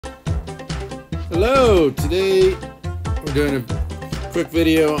Hello, today we're doing a quick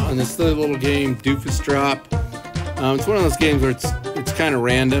video on this little game, Doofus Drop. It's one of those games where it's kind of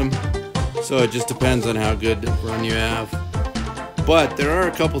random, so it just depends on how good run you have. But there are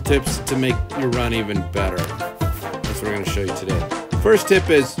a couple tips to make your run even better. That's what we're going to show you today. First tip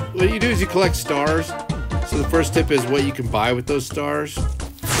is, what you do is you collect stars. So the first tip is what you can buy with those stars.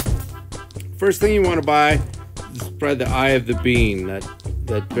 First thing you want to buy is probably the eye of the bean, that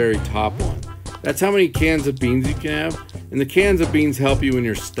very top one. That's how many cans of beans you can have, and the cans of beans help you when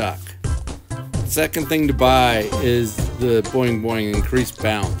you're stuck. Second thing to buy is the boing boing increased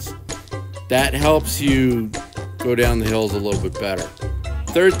bounce. That helps you go down the hills a little bit better.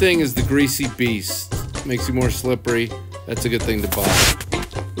 Third thing is the greasy beast. Makes you more slippery. That's a good thing to buy.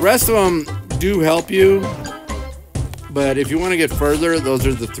 The rest of them do help you, but if you want to get further, those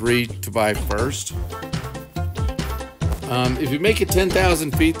are the three to buy first. If you make it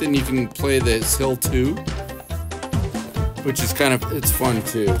 10,000 feet, then you can play this hill 2, which is it's fun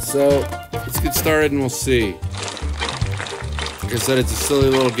too. So let's get started and we'll see. Like I said, it's a silly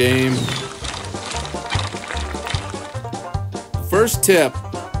little game. First tip,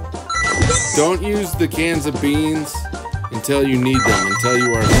 don't use the cans of beans until you need them, until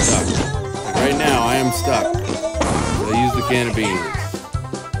you are stuck. Like right now, I am stuck. So I use the can of beans.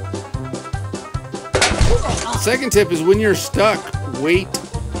 Second tip is when you're stuck, wait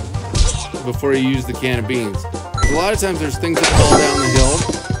before you use the can of beans. A lot of times there's things that fall down the hill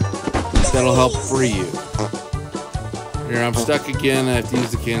that'll help free you. Here, I'm stuck again, I have to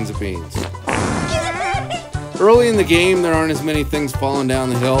use the cans of beans. Early in the game, there aren't as many things falling down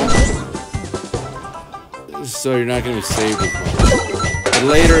the hill, so you're not going to be saved as much. But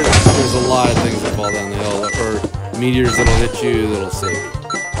later, there's a lot of things that fall down the hill, or meteors that'll hit you that'll save you.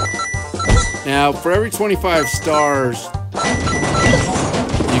 Now, for every 25 stars,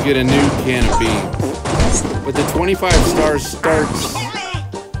 you get a new can of beans. But the 25 stars starts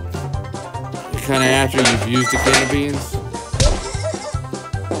kind of after you've used a can of beans.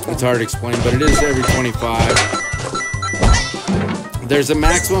 It's hard to explain, but it is every 25. There's a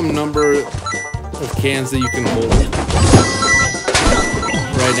maximum number of cans that you can hold.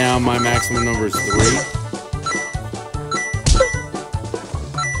 Right now, my maximum number is 3.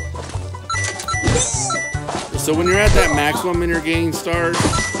 So when you're at that maximum and you're gaining stars,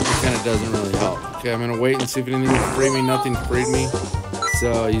 it kind of doesn't really help. Okay, I'm going to wait and see if anything will free me. Nothing freed me,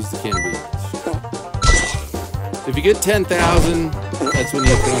 so I use the can of beans. If you get 10,000, that's when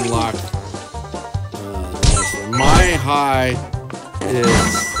you can unlock the next one. My high is, I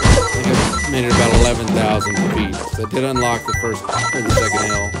think I made it about 11,000 feet. So I did unlock the first or the second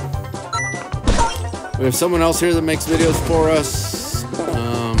hill. We have someone else here that makes videos for us.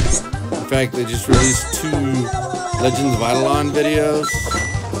 In fact, they just released 2 Legends of Eidolon videos,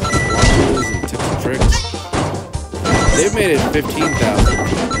 walkthroughs and tips and tricks. They've made it 15,000.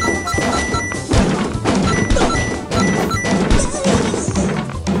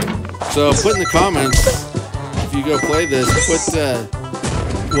 So put in the comments, if you go play this, put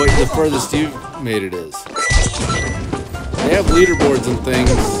what the furthest you've made it is. They have leaderboards and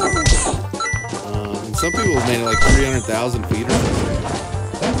things, and some people have made it like 300,000 feet or something.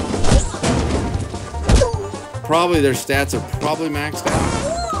 Probably their stats are probably maxed out.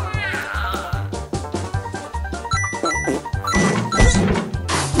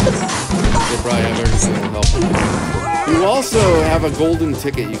 They probably have everything that will help them. You also have a golden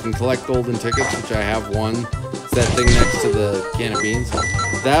ticket. You can collect golden tickets, which I have one. It's that thing next to the can of beans.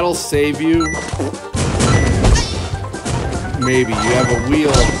 That'll save you. Maybe. You have a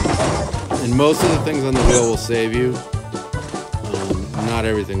wheel, and most of the things on the wheel will save you. Not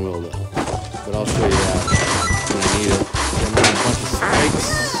everything will, though. But I'll show you that. I need it. I'm running a bunch of spikes.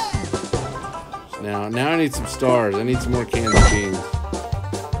 Now I need some stars. I need some more cans of beans.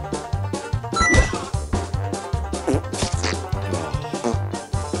 Oh.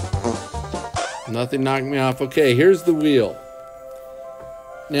 Nothing knocked me off. Okay, here's the wheel.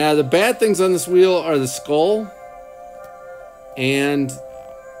 Now the bad things on this wheel are the skull and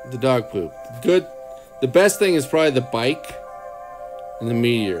the dog poop. The best thing is probably the bike and the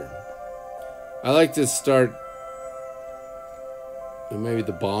meteor. I like to start maybe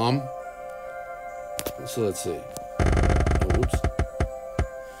the bomb. So let's see. Oh, whoops.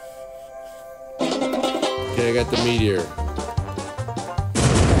 Okay, I got the meteor.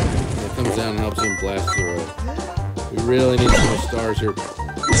 It comes down and helps you blast you away. We really need some more stars here.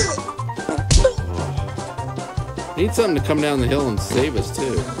 Oh. Need something to come down the hill and save us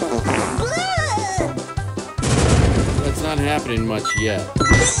too. That's not happening much yet.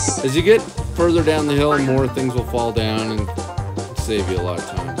 As you get further down the hill, more things will fall down and save you a lot of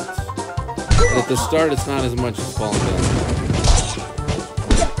time. But at the start, it's not as much as falling down.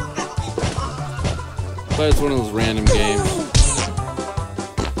 But it's one of those random games.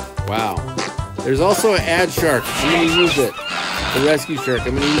 Wow. There's also an ad shark. I'm going to use it. The rescue shark.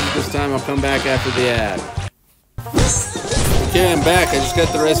 I'm going to use it this time. I'll come back after the ad. Okay, I'm back. I just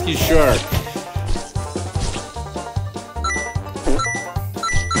got the rescue shark.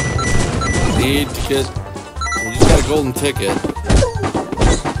 Need to get... We just got a golden ticket.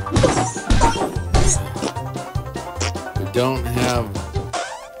 We don't have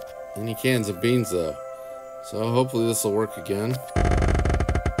any cans of beans though. So hopefully this will work again.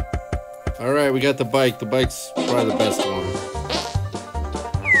 Alright, we got the bike. The bike's probably the best one.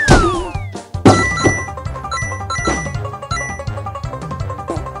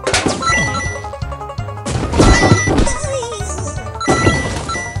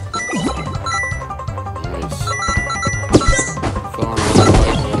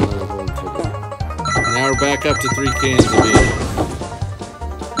 Now we're back up to 3 cans of beans.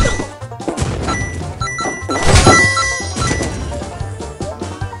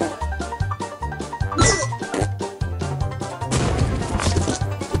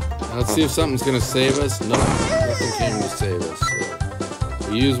 Let's see if something's gonna save us. No, nothing came to save us.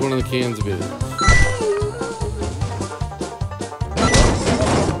 So we use one of the cans of beans.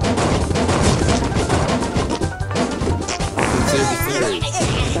 Save the series.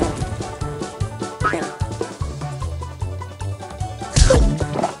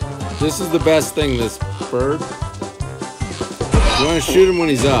 This is the best thing, this bird. You want to shoot him when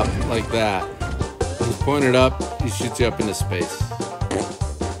he's up, like that. When he's pointed up, he shoots you up into space.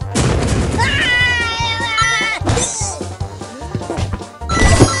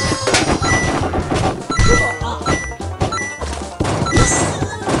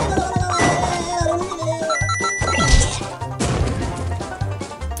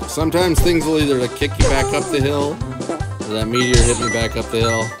 Sometimes things will either like kick you back up the hill, or that meteor hit me back up the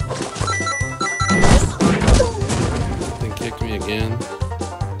hill. Then kicked me again.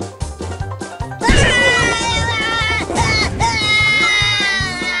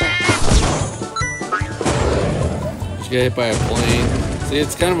 Just got hit by a plane. See,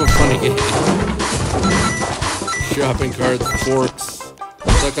 it's kind of a funny game. Shopping carts, forks.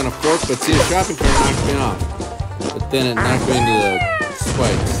 I'm stuck on a fork, but see, a shopping cart knocked me off. But then it knocked me into the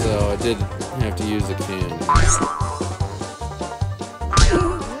spikes, so I did have to use a can.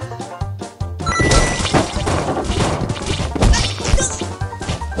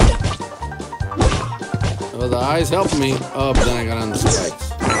 Oh, the eyes helped me. Oh, but then I got on the spikes.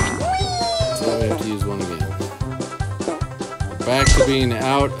 So we have to use one again. Back to being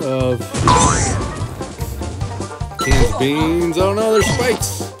out of cans of beans. Oh no, there's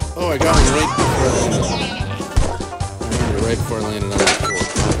spikes. Oh, I got one right before I landed. Right before I landed on the floor.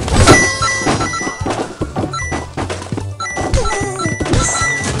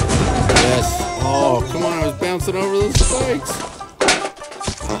 Yes. Oh, come on, I was bouncing over those spikes.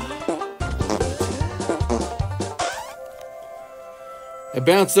 I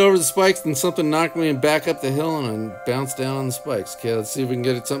bounced over the spikes and something knocked me back up the hill and I bounced down on the spikes. Okay, let's see if we can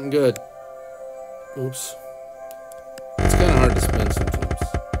get it something good. Oops. It's kind of hard to spin sometimes.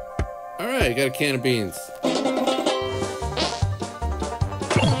 Alright, got a can of beans.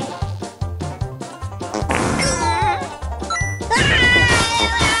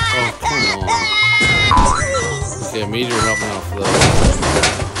 Yeah, meteor helped me off of that.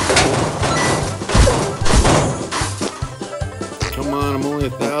 Come on, I'm only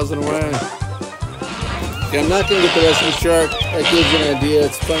 1,000 away. Okay, I'm not going to get the rest of the shark. That gives you an idea.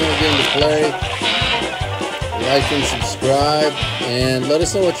 It's a fun little game to play. Like and subscribe. And let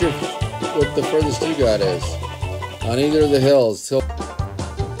us know what the furthest you got is. On either of the hills.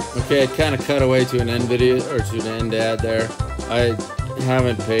 Okay, it kind of cut away to an end video, or to an end ad there. I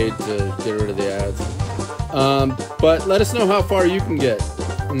haven't paid to get rid of the ads. But let us know how far you can get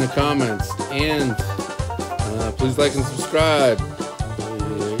in the comments, and please like and subscribe.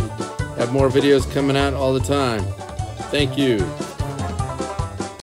 We have more videos coming out all the time. Thank you.